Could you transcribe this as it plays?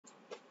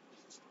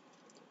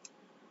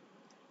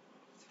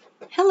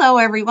Hello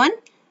everyone,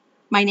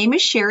 my name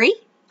is Sherry.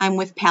 I'm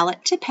with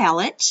Pallet to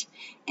Pallet,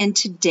 and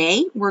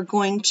today we're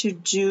going to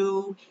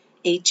do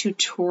a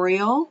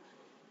tutorial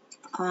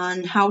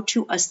on how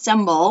to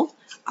assemble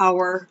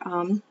our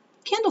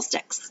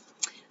candlesticks.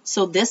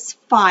 So this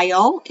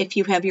file, if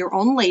you have your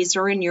own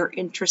laser and you're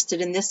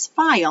interested in this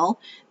file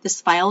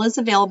is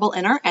available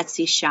in our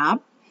Etsy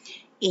shop,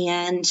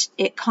 and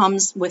it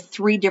comes with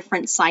 3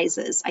 different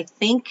sizes. I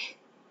think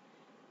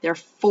they're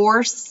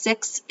 4,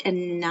 6,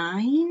 and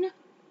 9.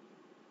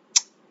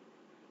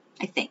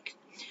 I think.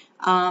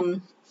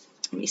 Let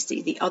me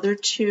see the other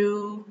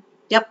 2.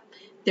 Yep,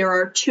 there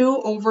are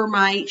 2 over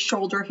my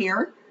shoulder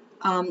here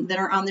that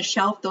are on the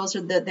shelf. Those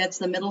are that's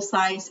the middle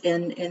size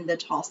and the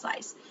tall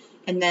size.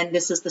 And then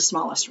this is the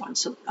smallest one.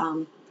 So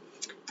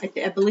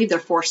I believe they're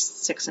 4,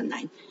 6, and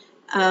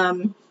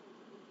 9.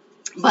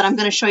 But I'm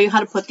going to show you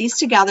how to put these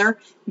together.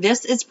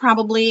 This is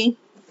probably,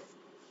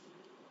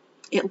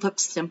 it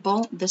looks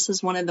simple. This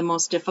is one of the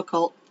most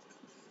difficult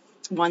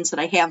ones that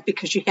I have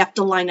because you have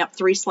to line up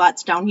 3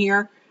 slots down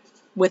here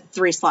with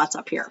 3 slots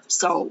up here.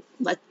 So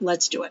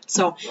let's do it.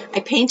 So I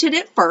painted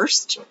it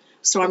first,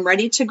 so I'm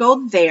ready to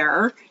go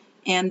there.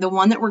 And the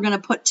one that we're going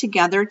to put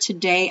together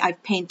today,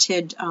 I've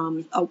painted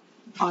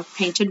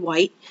painted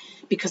white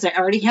because I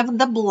already have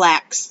the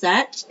black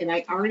set and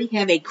I already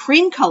have a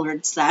cream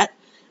colored set.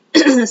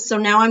 So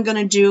now I'm going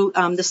to do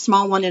the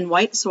small one in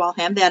white, so I'll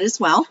have that as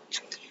well.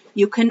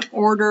 You can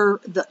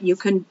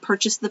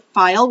purchase the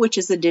file, which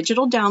is a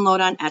digital download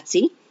on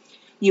Etsy.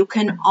 You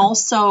can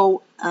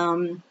also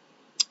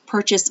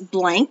purchase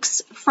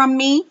blanks from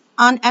me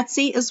on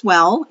Etsy as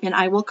well, and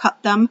I will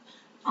cut them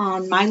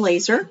on my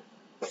laser.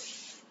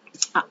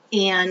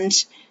 And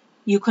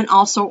you can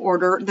also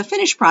order the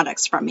finished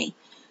products from me.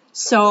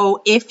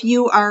 So if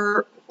you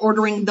are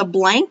ordering the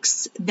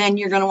blanks, then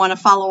you're going to want to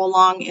follow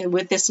along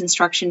with this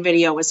instruction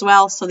video as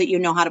well so that you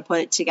know how to put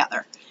it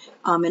together.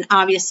 And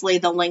obviously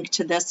the link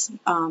to this,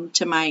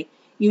 to my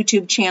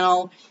YouTube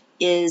channel,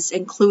 is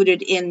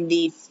included in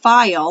the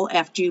file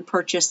after you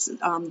purchase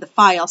the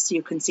file so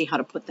you can see how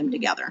to put them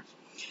together.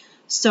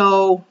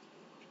 So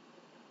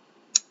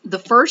the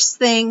first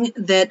thing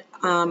that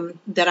I'm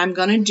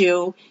going to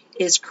do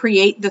is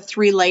create the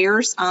 3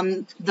 layers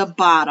on the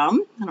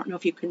bottom. I don't know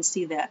if you can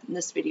see that in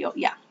this video.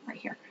 Yeah, right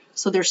here.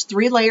 So there's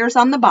 3 layers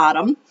on the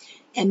bottom,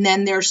 and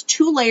then there's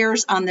 2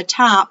 layers on the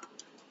top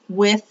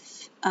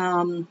with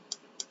a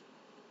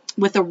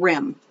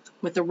rim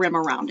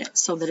around it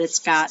so that it's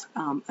got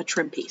a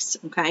trim piece,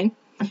 okay?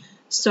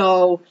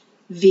 So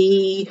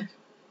the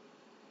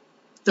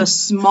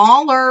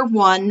smaller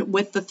one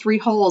with the 3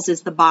 holes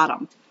is the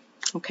bottom,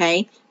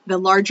 okay? The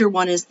larger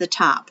one is the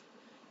top,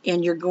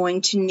 and you're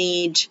going to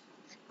need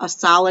a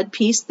solid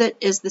piece that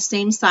is the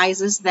same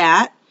size as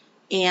that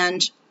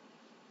and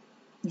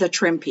the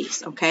trim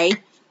piece, okay?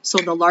 So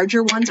the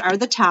larger ones are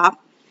the top.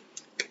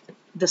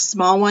 The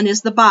small one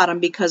is the bottom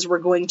because we're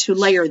going to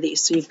layer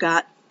these. So you've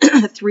got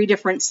 3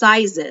 different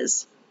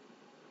sizes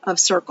of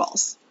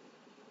circles.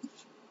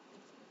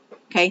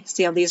 Okay,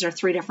 see how these are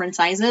 3 different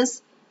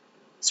sizes?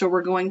 So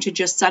we're going to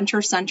just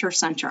center, center,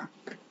 center.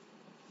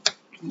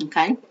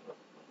 Okay.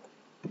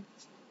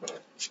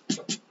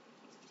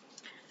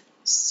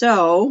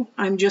 So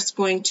I'm just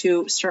going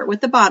to start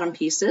with the bottom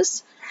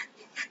pieces.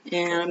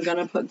 And I'm going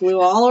to put glue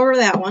all over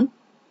that one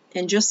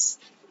and just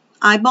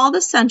eyeball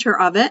the center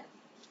of it.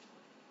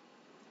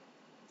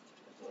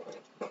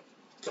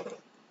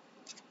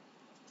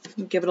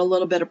 Give it a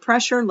little bit of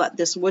pressure. Let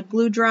this wood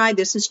glue dry.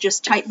 This is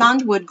just Tight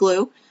Bond wood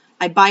glue.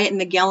 I buy it in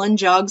the gallon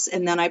jugs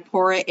and then I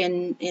pour it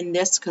in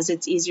this because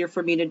it's easier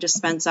for me to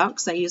dispense out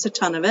because I use a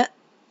ton of it.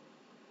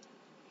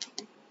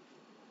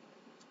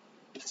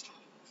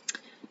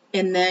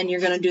 And then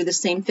you're going to do the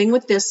same thing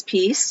with this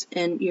piece,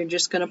 and you're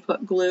just going to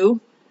put glue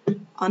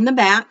on the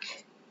back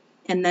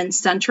and then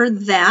center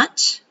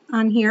that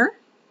on here.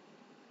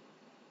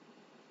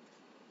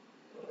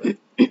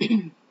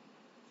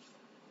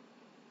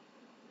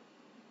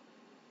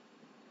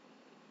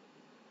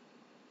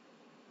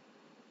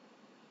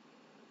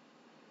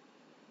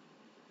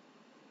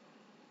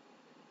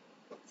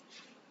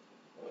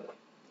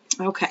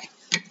 Okay,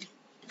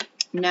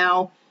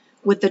 now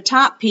with the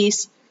top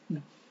piece,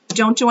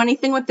 don't do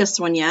anything with this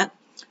one yet,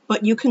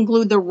 but you can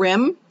glue the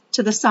rim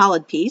to the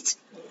solid piece.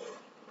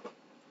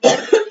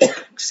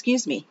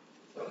 Excuse me.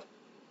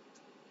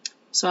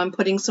 So I'm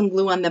putting some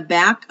glue on the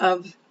back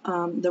of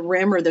the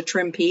rim or the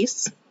trim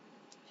piece,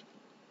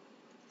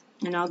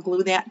 and I'll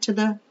glue that to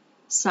the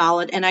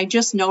solid. And I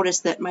just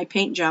noticed that my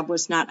paint job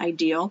was not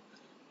ideal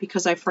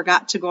because I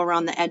forgot to go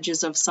around the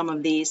edges of some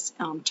of these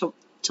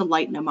to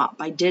lighten them up.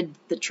 I did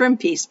the trim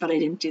piece, but I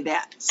didn't do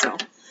that. So,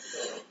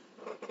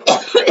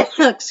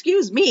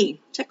 excuse me,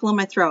 tickle in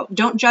my throat.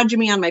 Don't judge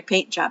me on my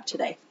paint job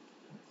today.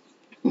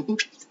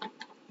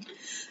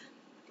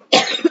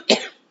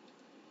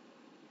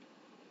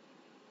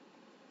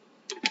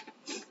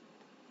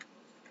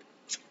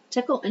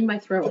 Tickle in my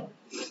throat.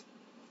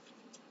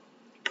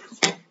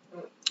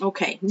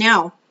 Okay,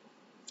 now,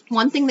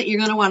 one thing that you're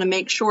going to want to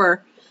make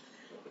sure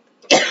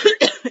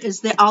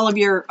is that all of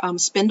your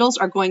spindles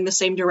are going the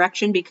same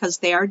direction because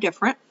they are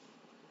different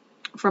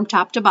from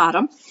top to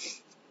bottom.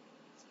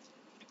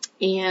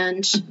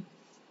 And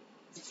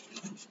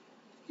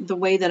the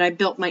way that I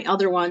built my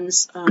other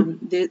ones,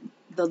 the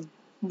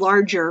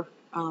larger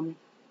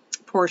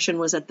portion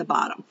was at the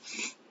bottom.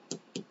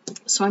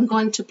 So I'm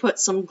going to put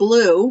some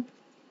glue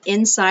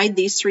inside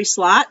these 3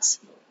 slots.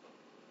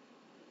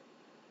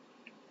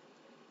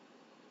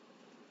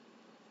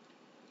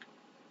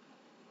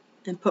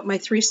 And put my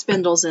 3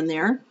 spindles in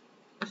there.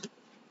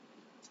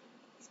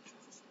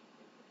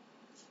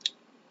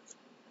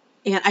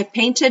 And I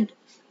painted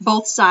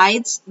both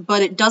sides,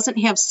 but it doesn't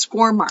have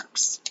score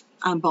marks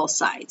on both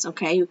sides,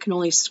 okay? You can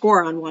only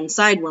score on one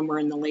side when we're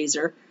in the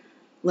laser,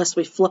 unless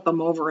we flip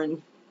them over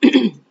and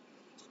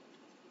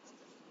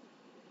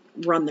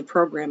run the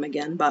program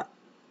again. But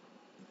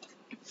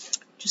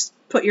just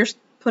put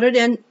it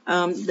in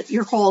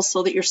your holes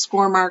so that your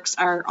score marks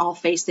are all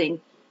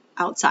facing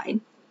outside.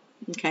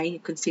 Okay, you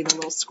can see the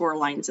little score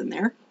lines in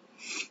there.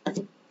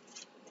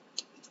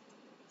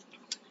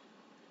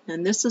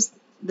 And this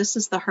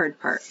is the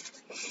hard part,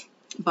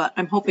 but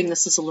I'm hoping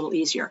this is a little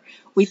easier.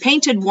 We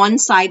painted one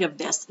side of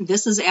this.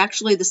 This is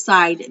actually the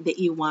side that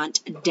you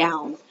want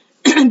down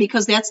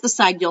because that's the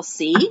side you'll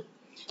see.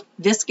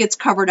 This gets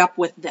covered up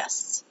with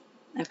this,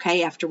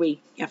 okay, after we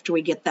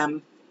get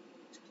them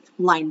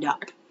lined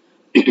up.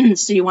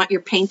 So you want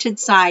your painted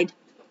side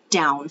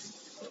down.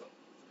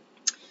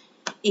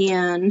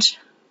 And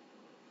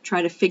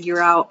try to figure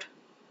out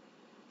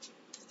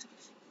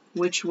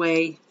which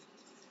way.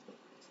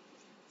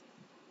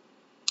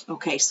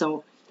 Okay,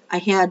 so I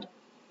had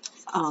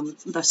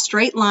the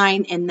straight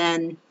line and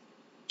then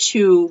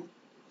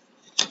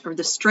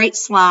the straight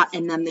slot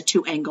and then the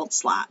 2 angled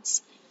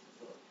slots.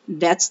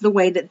 That's the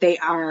way that they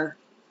are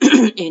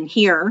in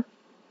here.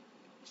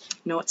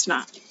 No, it's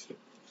not.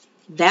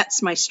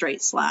 That's my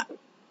straight slot.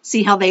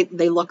 See how they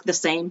look the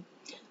same?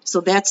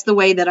 So that's the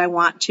way that I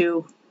want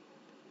to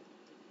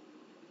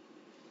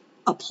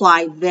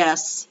apply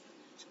this.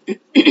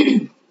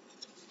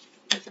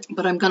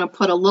 But I'm going to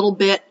put a little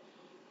bit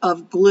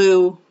of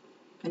glue.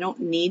 I don't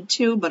need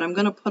to, but I'm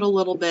going to put a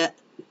little bit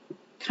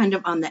kind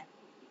of on the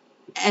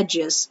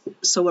edges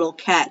so it'll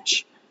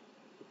catch.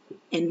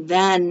 And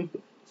then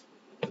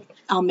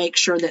I'll make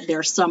sure that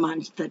there's some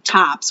on the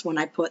tops when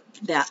I put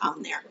that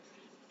on there.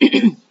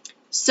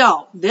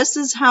 So this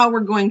is how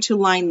we're going to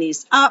line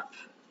these up.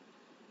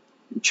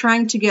 I'm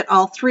trying to get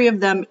all 3 of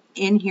them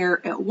in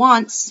here at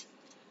once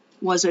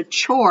was a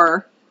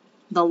chore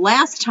the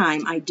last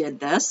time I did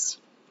this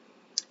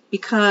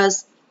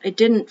because I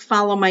didn't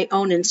follow my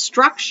own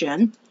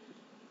instruction.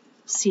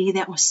 See,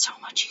 that was so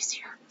much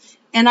easier.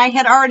 And I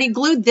had already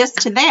glued this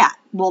to that.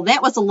 Well,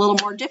 that was a little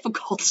more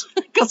difficult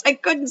because I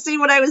couldn't see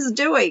what I was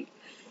doing.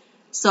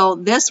 So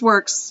this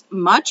works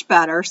much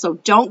better. So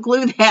don't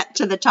glue that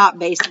to the top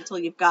base until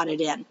you've got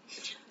it in.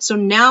 So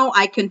now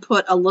I can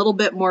put a little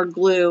bit more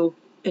glue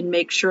and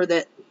make sure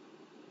that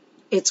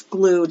it's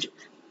glued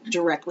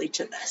directly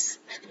to this.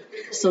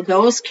 So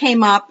those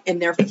came up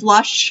and they're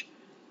flush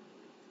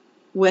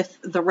with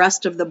the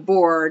rest of the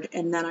board,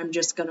 and then I'm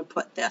just going to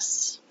put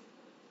this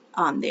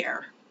on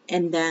there.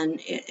 And then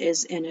it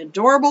is an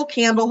adorable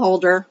candle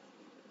holder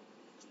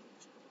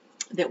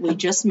that we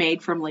just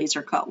made from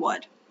laser cut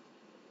wood.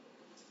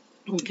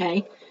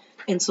 Okay,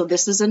 and so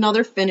this is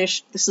another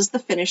finished, this is the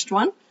finished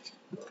one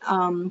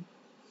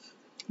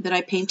that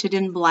I painted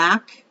in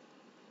black.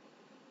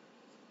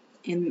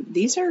 And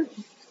these are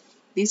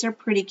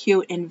pretty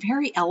cute and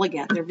very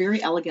elegant. They're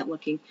very elegant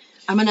looking.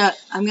 I'm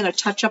gonna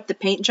touch up the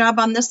paint job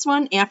on this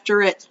one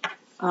after it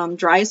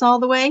dries all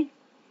the way,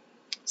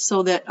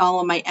 so that all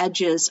of my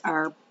edges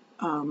are,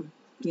 you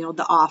know,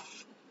 the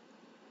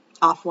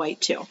off-white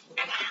too.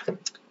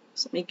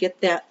 So let me get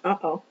that.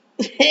 Uh-oh,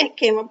 it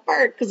came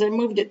apart because I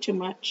moved it too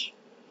much,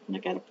 and I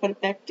got to put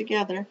it back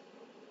together.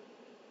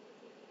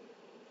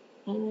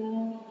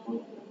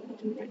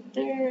 Right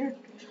there.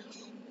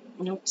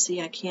 Nope.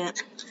 See, I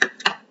can't.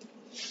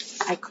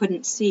 I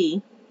couldn't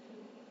see.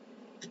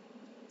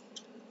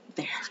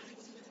 There.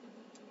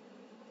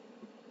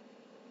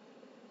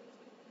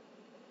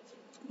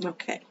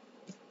 Okay.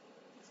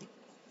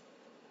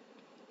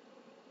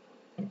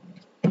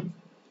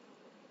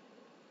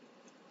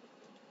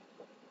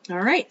 All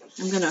right.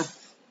 I'm going to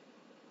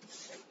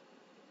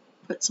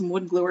put some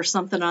wood glue or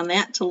something on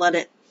that to let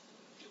it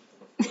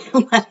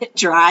let it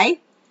dry.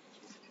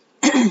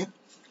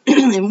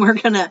 And we're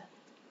going to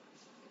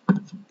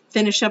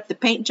finish up the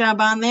paint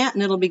job on that,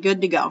 and it'll be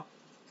good to go.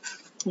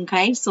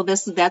 Okay, so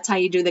that's how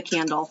you do the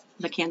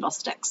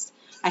candlesticks.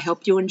 I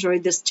hope you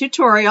enjoyed this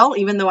tutorial.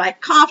 Even though I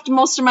coughed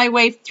most of my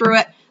way through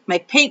it, my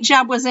paint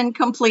job was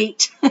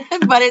incomplete,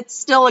 but it's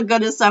still a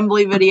good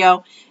assembly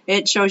video.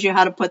 It shows you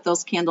how to put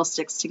those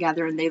candlesticks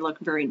together, and they look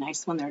very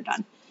nice when they're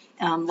done.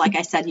 Like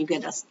I said, you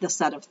get the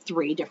set of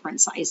 3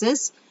 different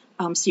sizes,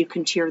 so you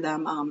can tier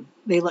them.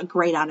 They look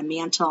great on a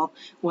mantle,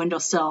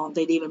 windowsill.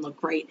 They'd even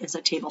look great as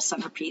a table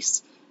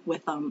centerpiece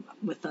with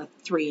a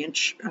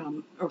 3-inch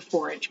or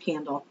 4-inch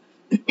candle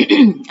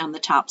on the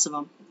tops of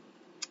them.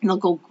 And they'll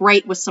go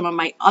great with some of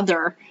my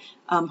other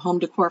home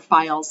decor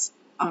files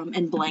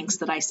and blanks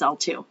that I sell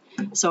too.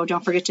 So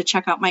don't forget to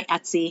check out my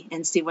Etsy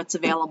and see what's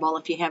available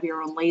if you have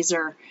your own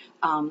laser.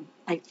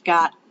 I've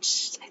got,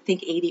 I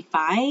think,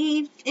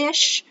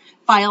 85-ish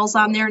files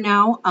on there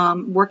now.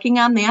 Working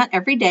on that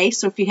every day.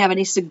 So if you have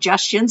any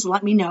suggestions,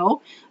 let me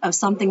know of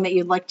something that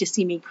you'd like to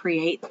see me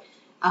create.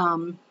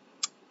 And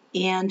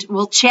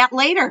we'll chat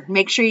later.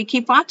 Make sure you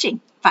keep watching.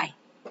 Bye.